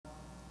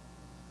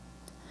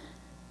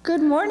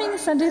Good morning,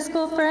 Sunday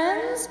school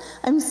friends.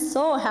 I'm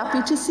so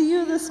happy to see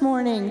you this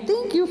morning.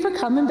 Thank you for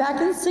coming back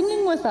and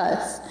singing with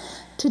us.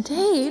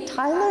 Today,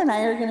 Tyler and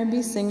I are going to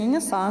be singing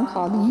a song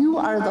called You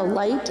Are the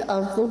Light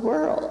of the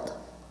World.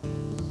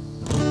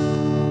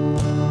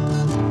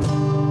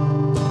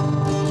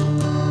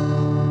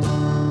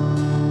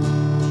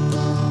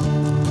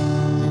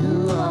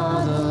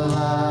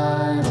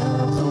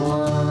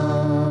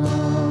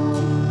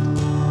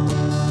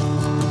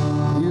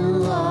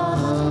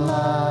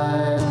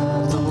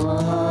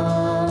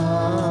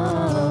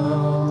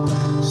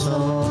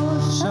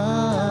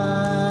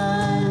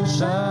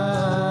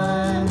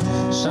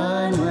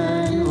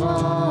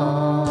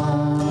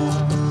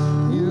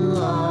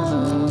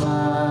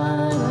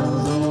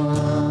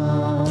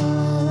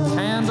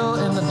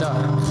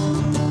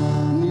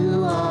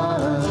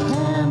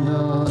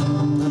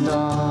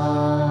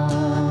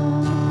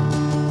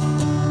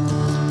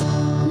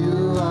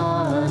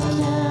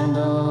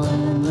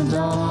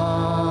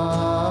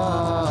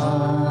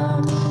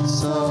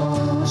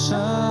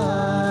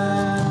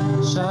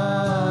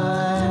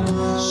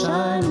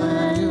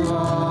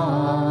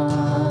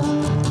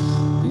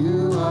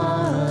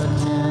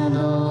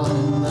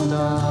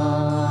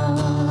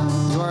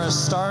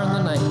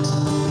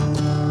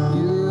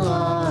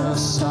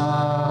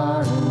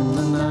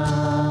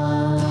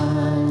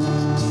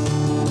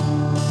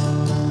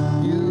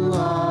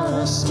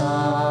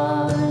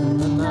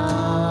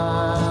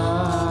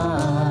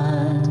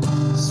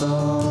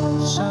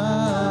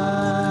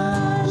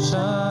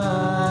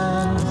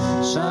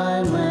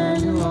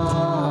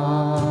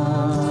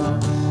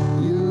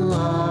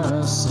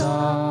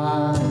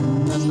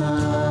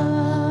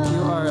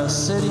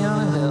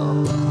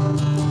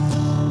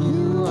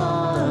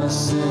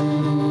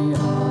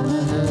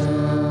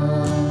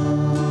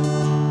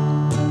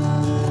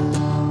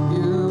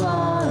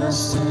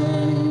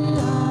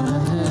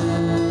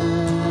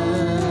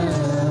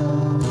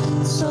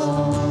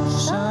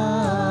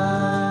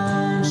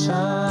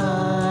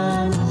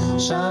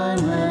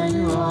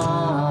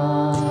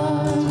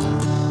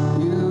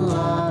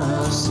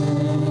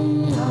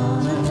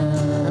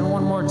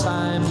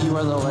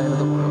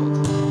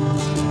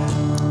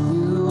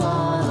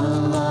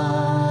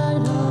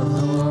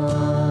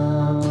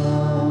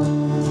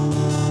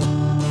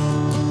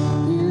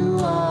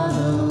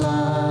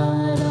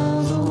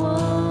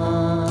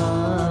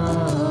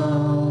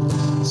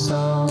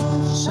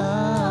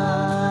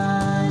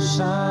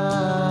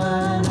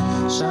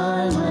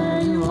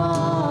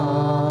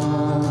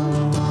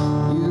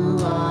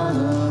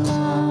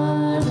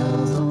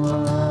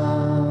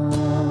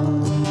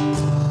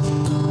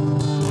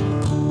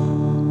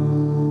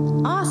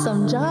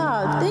 Awesome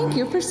job. Thank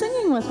you for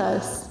singing with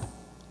us.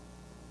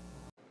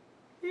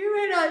 You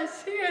may not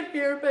see it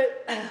here,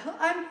 but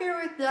I'm here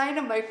with 9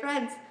 of my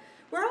friends.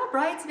 We're all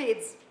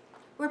bridesmaids.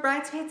 We're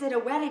bridesmaids at a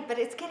wedding, but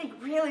it's getting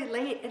really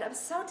late and I'm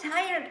so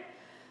tired.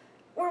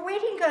 We're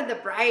waiting on the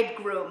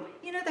bridegroom,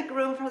 you know, the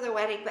groom for the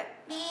wedding, but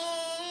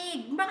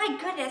my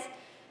goodness,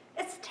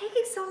 it's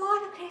taking so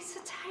long and I'm so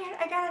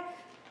tired.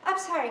 I'm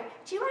sorry,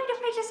 do you mind if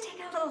I just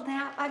take a little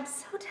nap? I'm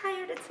so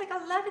tired. It's like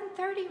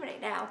 11:30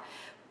 right now.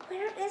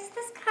 Where is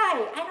this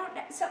guy? I don't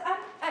know. So,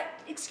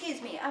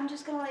 excuse me, I'm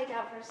just gonna lay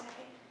down for a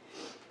second.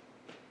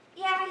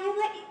 Yeah,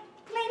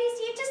 ladies,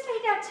 you just lay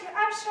down too.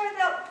 I'm sure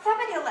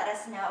somebody will let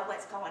us know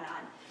what's going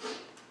on.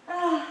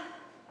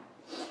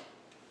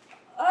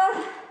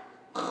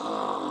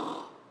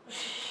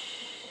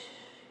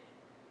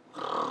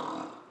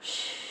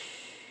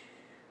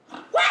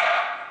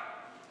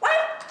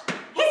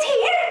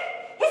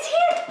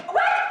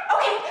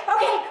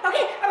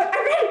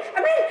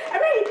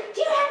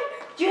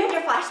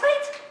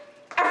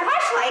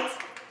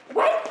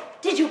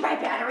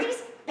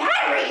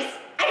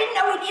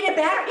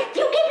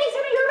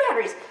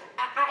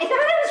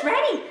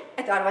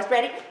 I was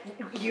ready.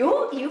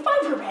 You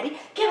find we're ready.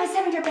 Give us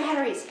some of your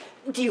batteries.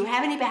 Do you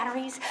have any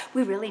batteries?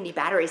 We really need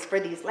batteries for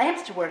these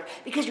lamps to work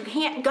because you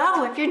can't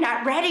go if you're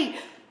not ready.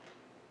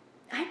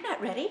 I'm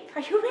not ready.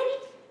 Are you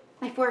ready?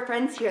 My 4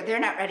 friends here, they're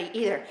not ready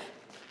either.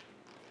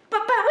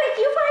 But wait,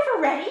 you 5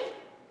 are ready?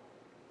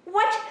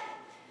 What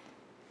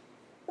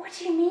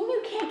do you mean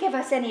you can't give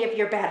us any of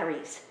your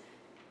batteries?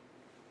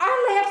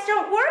 Our lamps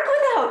don't work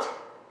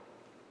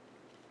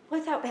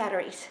without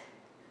batteries.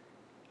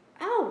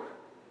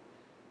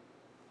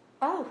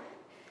 Oh,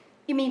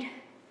 you mean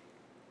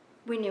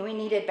we knew we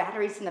needed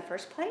batteries in the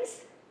first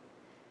place?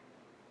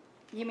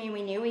 You mean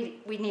we knew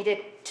we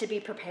needed to be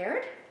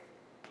prepared?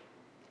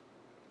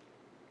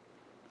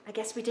 I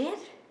guess we did.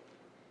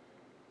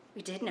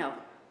 We did know.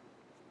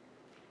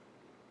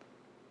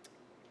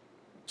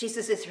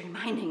 Jesus is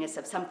reminding us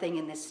of something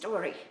in this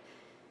story,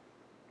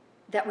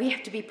 that we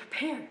have to be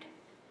prepared.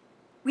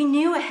 We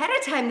knew ahead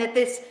of time that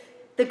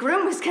the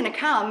groom was going to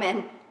come,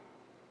 and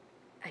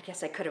I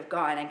guess I could have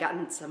gone and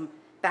gotten some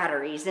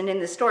batteries. And in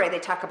the story, they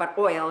talk about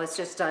oil. It's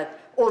just an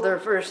older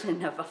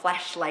version of a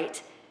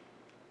flashlight.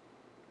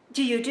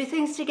 Do you do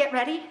things to get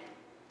ready?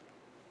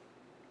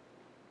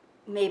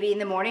 Maybe in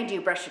the morning, do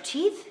you brush your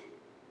teeth?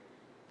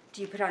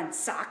 Do you put on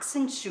socks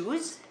and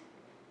shoes?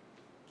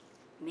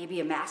 maybe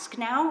a mask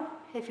now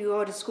if you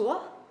go to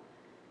school?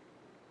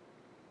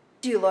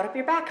 Do you load up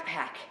your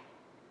backpack?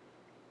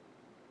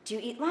 Do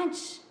you eat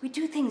lunch? We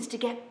do things to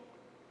get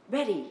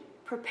ready,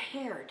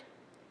 prepared.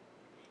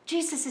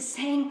 Jesus is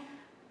saying,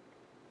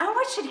 I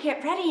want you to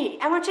get ready.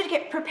 I want you to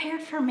get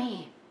prepared for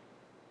me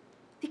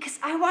because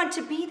I want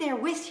to be there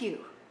with you.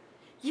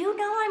 You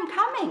know I'm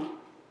coming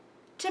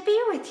to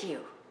be with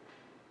you.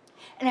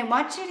 And I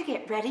want you to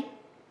get ready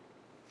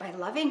by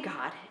loving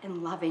God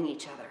and loving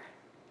each other.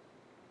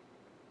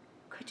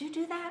 Could you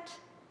do that?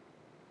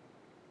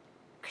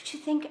 Could you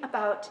think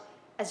about,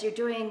 as you're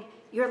doing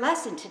your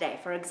lesson today,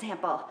 for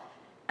example,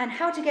 on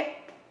how to get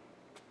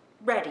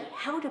ready,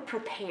 how to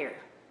prepare,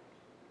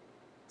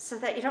 so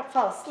that you don't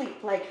fall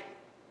asleep like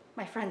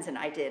my friends and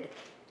I did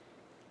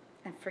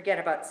and forget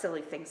about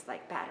silly things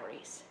like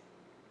batteries.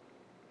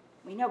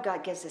 We know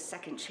God gives us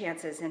second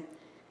chances, and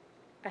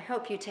I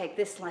hope you take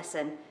this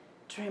lesson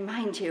to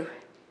remind you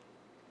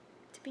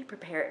to be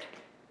prepared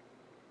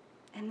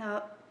and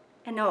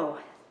know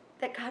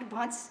that God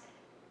wants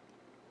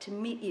to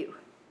meet you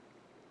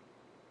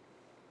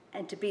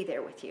and to be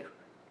there with you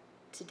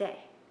today.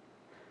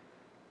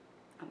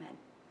 Amen.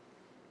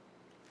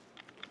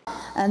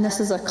 And this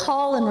is a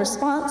call and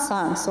response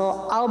song,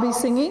 so I'll be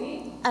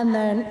singing, and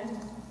then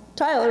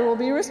Tyler will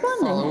be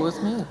responding. Follow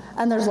with me.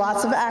 And there's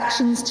lots of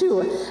actions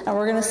too, and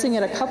we're going to sing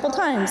it a couple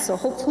times, so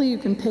hopefully you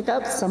can pick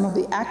up some of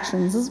the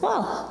actions as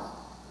well.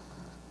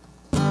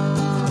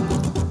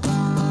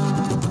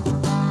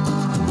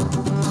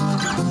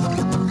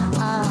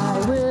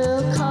 I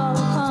will call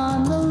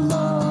upon the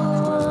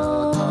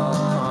Lord,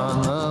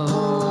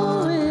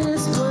 who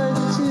is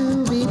worthy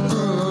to be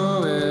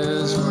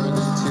praised.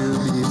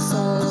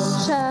 So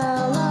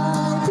shall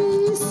I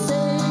be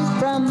saved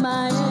from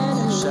my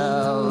enemies?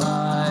 Shall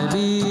I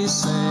be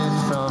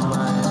saved from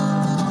my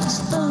enemies?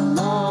 The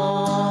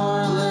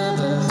Lord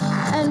liveth,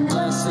 and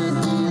blessed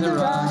be the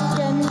rock,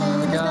 and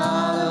may the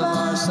God of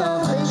our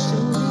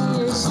salvation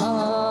be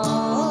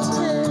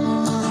exalted.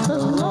 The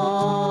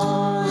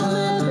Lord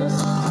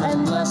liveth,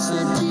 and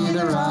blessed be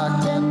the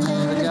rock, and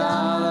may the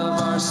God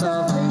of our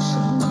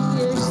salvation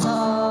be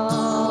exalted.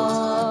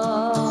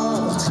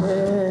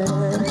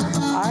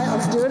 All right,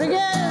 let's do it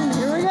again.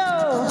 Here we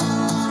go.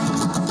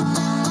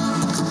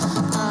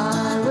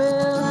 I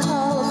will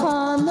call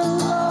upon the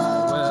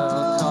Lord,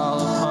 Will call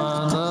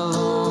upon the who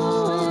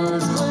Lord,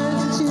 is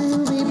worthy to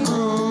be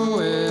who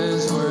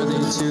praised. is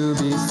worthy to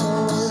be So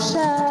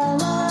shall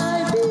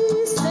I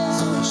be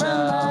saved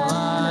Shall from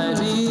my I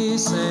be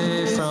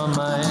saved from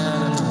my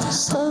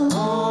enemies? The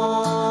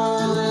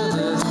Lord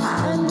liveth,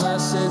 And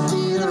blessed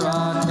be the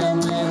rock,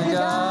 and may the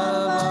God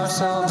of our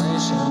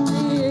salvation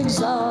be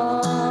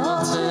exalted.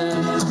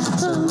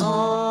 the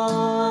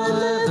Lord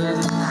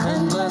liveth,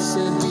 and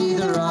blessed be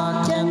the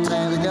rock, and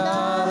may the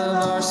God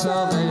of our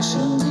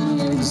salvation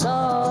Be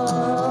exalted.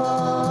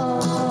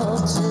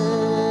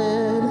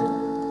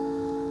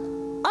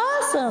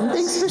 Awesome.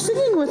 Thanks for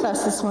singing with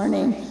us this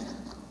morning.